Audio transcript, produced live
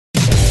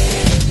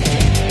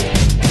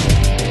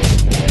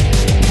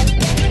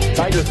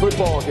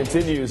Football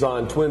continues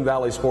on Twin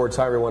Valley Sports.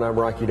 Hi everyone, I'm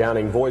Rocky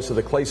Downing, voice of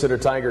the Clay Center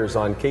Tigers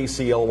on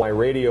KCLY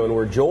Radio, and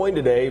we're joined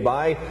today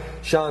by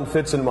Sean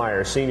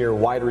Fitzenmeyer, senior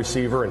wide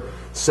receiver and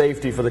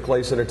safety for the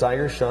Clay Center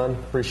Tigers. Sean,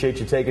 appreciate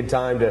you taking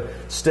time to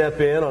step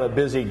in on a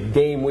busy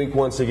game week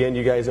once again.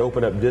 You guys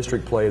open up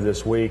district play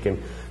this week,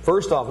 and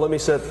first off, let me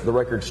set the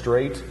record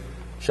straight.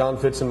 Sean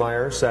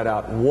Fitzenmeyer sat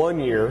out 1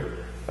 year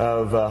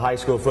of high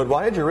school football.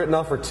 I had you written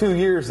off for 2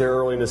 years there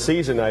early in the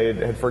season. I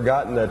had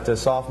forgotten that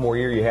sophomore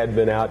year you had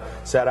been out,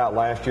 sat out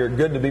last year.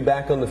 Good to be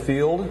back on the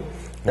field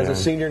as a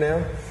senior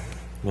now?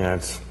 Yeah,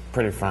 it's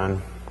pretty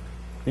fun.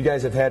 You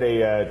guys have had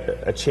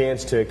a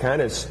chance to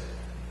kind of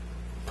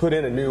put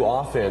in a new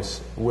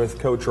offense with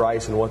Coach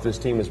Rice and what this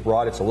team has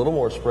brought. It's a little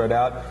more spread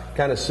out,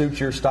 kind of suits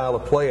your style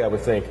of play, I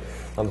would think,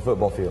 on the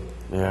football field.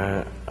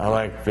 Yeah, I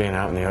like being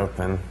out in the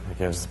open. It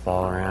gives the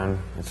ball around.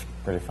 It's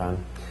pretty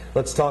fun.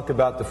 Let's talk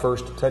about the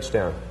first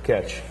touchdown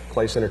catch,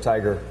 Clay Center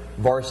Tiger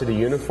varsity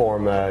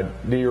uniform.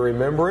 Do you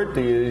remember it?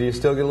 Do you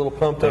still get a little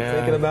pumped up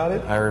thinking about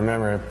it? I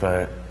remember it,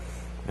 but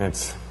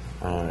it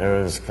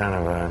was kind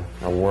of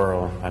a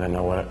whirl. I didn't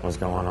know what was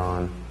going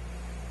on.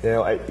 You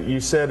know,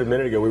 you said a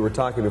minute ago, we were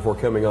talking before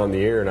coming on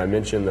the air, and I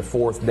mentioned the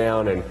 4th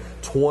down and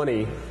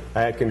 20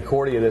 at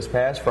Concordia this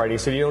past Friday. You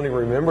said you don't even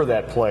remember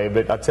that play,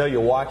 but I tell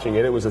you, watching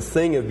it, it was a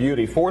thing of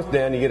beauty. 4th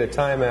down, you get a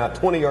timeout,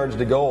 20 yards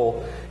to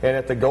goal, and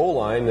at the goal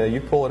line,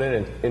 you pull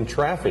it in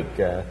traffic.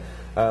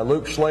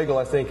 Luke Schlegel,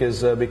 I think,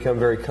 has become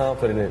very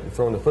confident in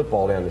throwing the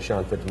football down to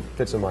Sean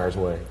Fitzenmeyer's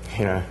way.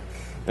 Yeah,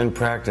 in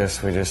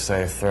practice, we just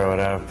say throw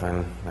it up,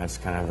 and that's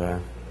kind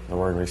of the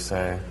word we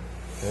say.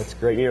 That's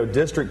great. You know,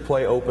 district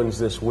play opens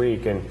this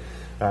week, and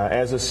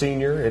as a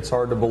senior, it's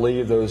hard to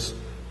believe those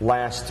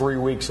last 3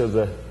 weeks of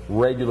the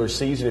regular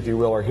season, if you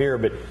will, are here,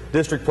 but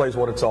district play is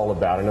what it's all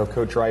about. I know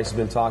Coach Rice has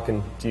been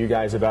talking to you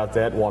guys about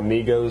that.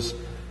 Wamego's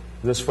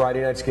this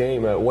Friday night's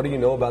game. What do you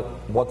know about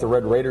what the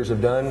Red Raiders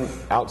have done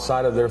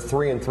outside of their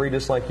 3-3,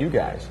 just like you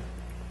guys?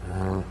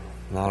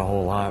 Not a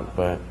whole lot,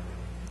 but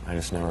I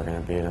just know we're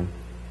going to beat them.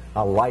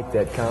 I like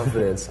that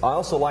confidence. I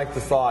also like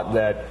the thought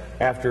that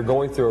after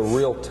going through a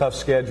real tough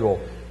schedule,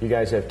 you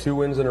guys have 2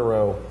 wins in a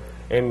row,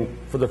 and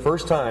for the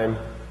first time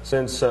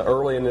since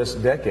early in this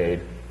decade,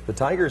 the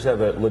Tigers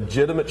have a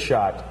legitimate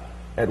shot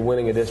at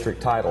winning a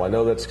district title. I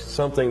know that's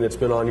something that's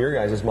been on your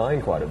guys'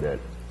 mind quite a bit.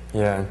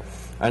 Yeah,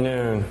 I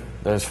knew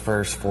those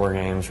first 4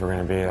 games were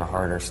going to be the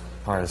hardest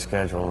part of the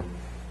schedule,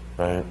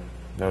 but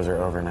those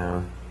are over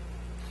now.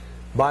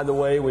 By the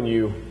way, when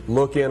you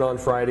look in on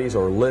Fridays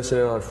or listen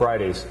in on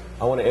Fridays,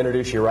 I want to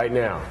introduce you right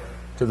now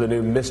to the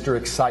new Mr.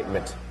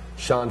 Excitement,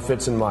 Sean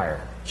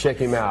Fitzenmeyer. Check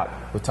him out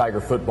with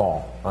Tiger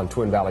Football on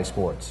Twin Valley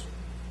Sports.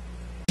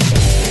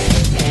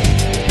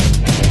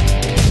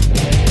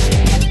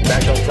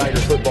 Back on Tiger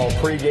Football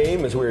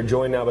pregame as we are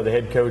joined now by the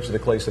head coach of the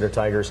Clay Center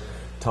Tigers,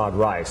 Todd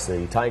Rice.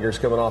 The Tigers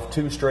coming off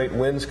 2 straight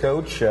wins,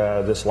 Coach,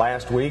 this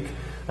last week.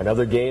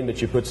 Another game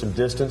that you put some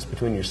distance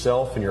between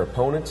yourself and your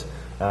opponent.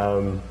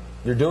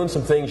 You're doing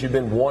some things you've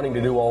been wanting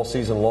to do all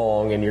season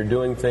long, and you're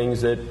doing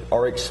things that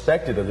are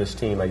expected of this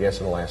team, I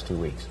guess, in the last 2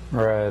 weeks.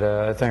 Right.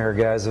 I think our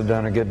guys have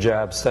done a good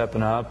job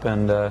stepping up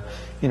and,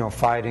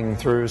 fighting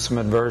through some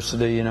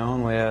adversity,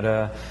 and we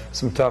had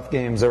some tough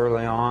games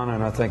early on,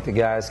 and I think the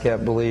guys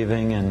kept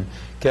believing and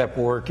kept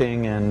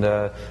working, and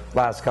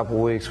last couple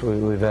of weeks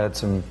we've had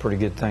some pretty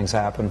good things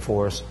happen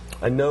for us.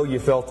 I know you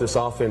felt this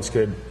offense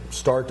could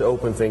start to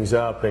open things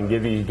up and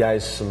give you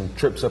guys some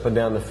trips up and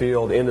down the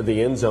field into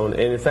the end zone.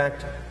 And in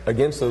fact,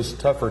 against those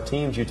tougher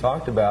teams you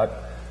talked about,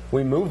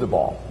 we moved the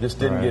ball, just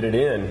didn't get it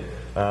in.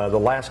 The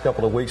last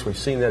couple of weeks we've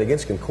seen that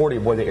against Concordia.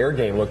 Boy, the air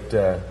game looked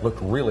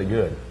really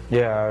good.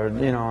 Yeah,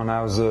 and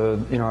that was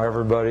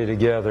everybody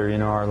together.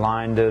 Our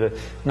line did a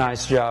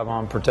nice job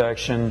on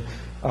protection.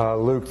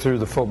 Luke threw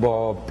the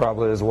football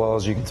probably as well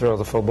as you can throw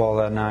the football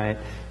that night,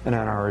 and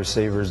then our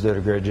receivers did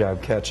a great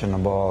job catching the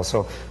ball.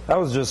 So that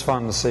was just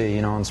fun to see,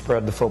 and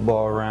spread the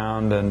football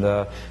around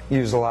and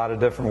use a lot of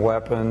different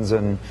weapons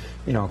and,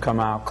 come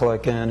out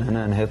clicking and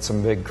then hit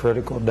some big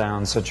critical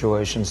down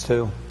situations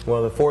too.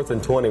 Well, the 4th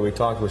and 20, we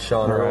talked with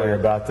Sean earlier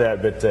about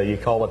that, but you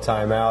call a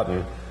timeout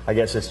and I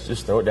guess it's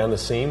just throw it down the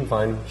seam,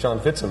 find Sean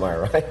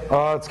Fitzenmeyer, right?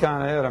 Oh, that's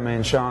kind of it. I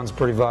mean, Sean's a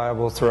pretty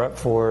viable threat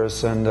for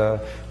us, and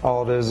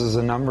all it is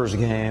a numbers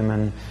game.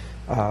 And,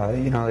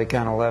 they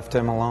kind of left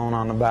him alone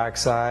on the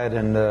backside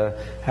and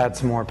had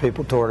some more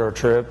people toward our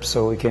trip.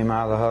 So we came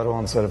out of the huddle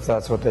and said if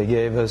that's what they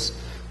gave us,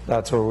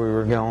 that's where we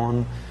were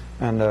going.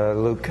 And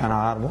Luke kind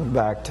of audibled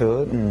back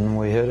to it, and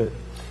we hit it.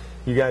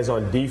 You guys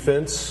on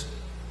defense,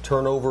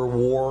 turnover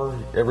war,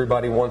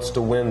 everybody wants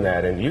to win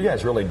that. And you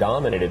guys really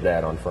dominated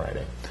that on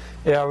Friday.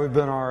 Yeah, we've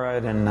been all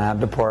right in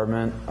that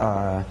department.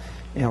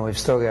 We've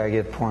still got to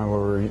get to the point where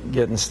we're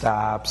getting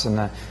stops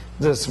and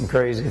just some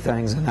crazy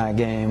things in that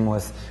game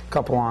with a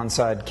couple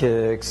onside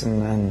kicks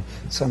and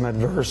some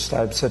adverse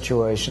type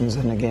situations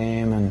in the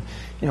game. And,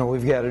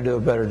 we've got to do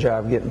a better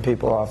job getting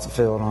people off the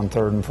field on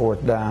 3rd and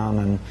 4th down,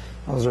 and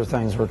those are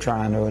things we're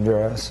trying to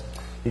address.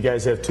 You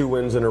guys have 2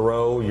 wins in a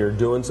row. You're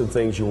doing some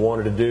things you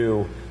wanted to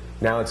do.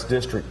 Now it's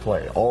district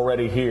play,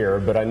 already here.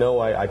 But I know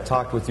I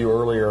talked with you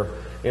earlier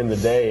in the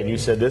day, and you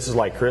said this is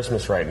like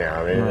Christmas right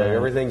now. I mean,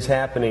 everything's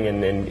happening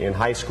in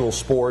high school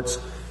sports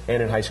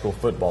and in high school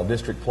football.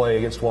 District play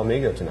against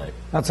Wamego tonight.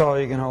 That's all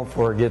you can hope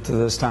for, get to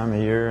this time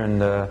of year,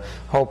 and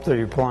hope that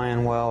you're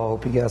playing well.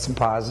 Hope you got some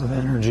positive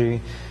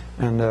energy,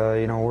 and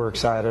you know, we're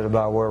excited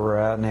about where we're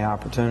at and the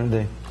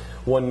opportunity.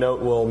 One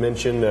note we'll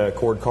mention,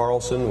 Cord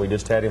Carlson. We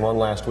just had him on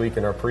last week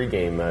in our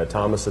pregame.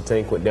 Thomas, the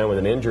Tank, went down with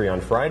an injury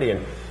on Friday,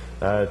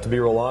 and to be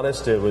real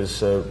honest, it was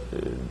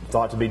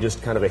thought to be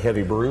just kind of a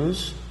heavy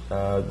bruise.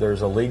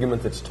 There's a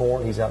ligament that's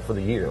torn. He's out for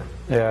the year.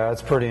 Yeah,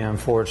 that's pretty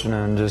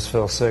unfortunate, and just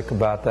feel sick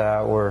about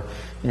that. Where,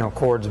 you know,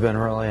 Cord's been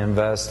really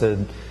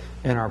invested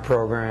in our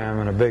program,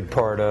 and a big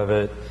part of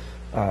it,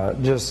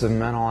 just the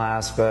mental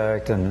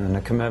aspect and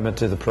the commitment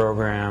to the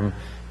program.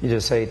 You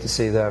just hate to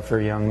see that for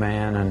a young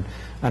man, and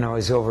I know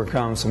he's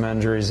overcome some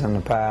injuries in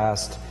the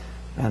past,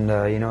 and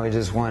you know, he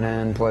just went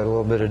in, played a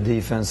little bit of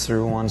defense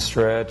through one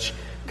stretch,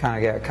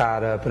 kind of got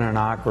caught up in an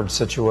awkward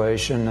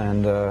situation,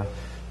 and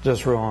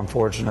just real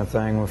unfortunate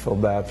thing. We feel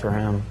bad for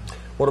him.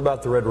 What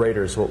about the Red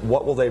Raiders?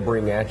 What will they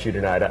bring at you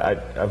tonight?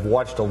 I've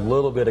watched a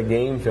little bit of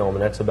game film,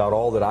 and that's about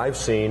all that I've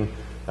seen.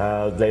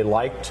 They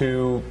like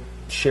to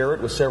share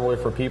it with several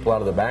different people out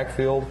of the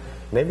backfield.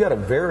 And they've got a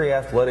very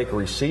athletic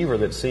receiver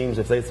that seems,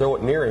 if they throw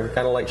it near him,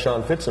 kind of like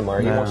Sean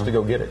Fitzenmeyer, he wants to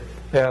go get it.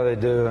 Yeah, they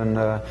do,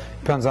 and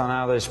depends on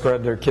how they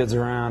spread their kids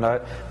around.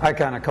 I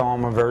kind of call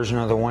them a version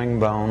of the wing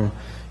bone,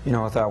 you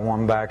know, with that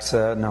one back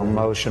set, no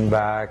motion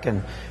back,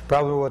 and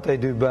probably what they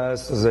do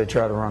best is they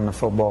try to run the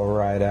football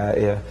right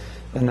at you,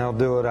 and they'll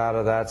do it out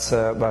of that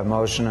set by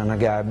motioning a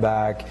guy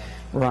back,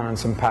 running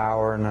some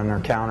power, and then their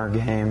counter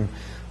game,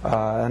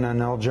 and then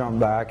they'll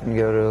jump back and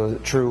go to the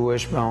true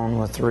wishbone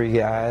with three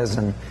guys,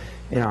 and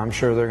you know, I'm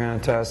sure they're going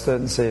to test it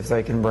and see if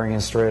they can bring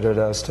it straight at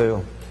us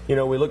too. You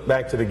know, we look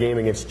back to the game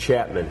against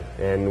Chapman,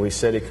 and we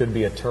said it could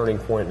be a turning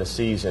point in the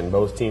season.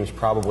 Both teams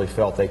probably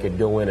felt they could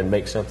go in and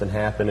make something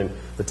happen, and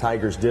the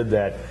Tigers did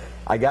that.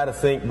 I got to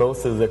think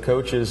both of the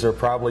coaches are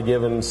probably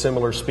giving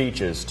similar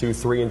speeches. 2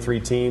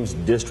 3-3 teams,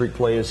 district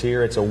play is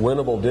here. It's a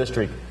winnable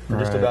district for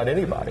just about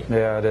anybody.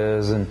 Yeah, it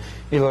is. And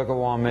you look at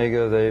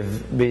Wamego,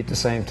 they've beat the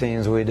same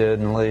teams we did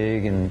in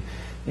league, and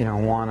you know,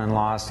 won and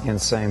lost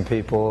against the same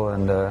people,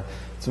 and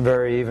it's a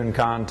very even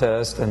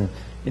contest, and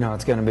you know,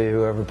 it's going to be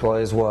whoever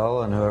plays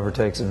well and whoever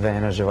takes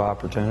advantage of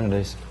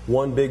opportunities.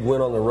 One big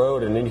win on the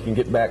road, and then you can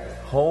get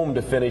back home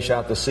to finish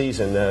out the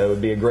season. It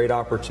would be a great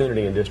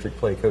opportunity in district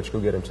play. Coach,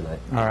 go get him tonight.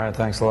 All right,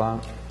 thanks a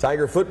lot.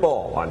 Tiger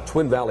football on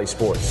Twin Valley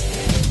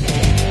Sports.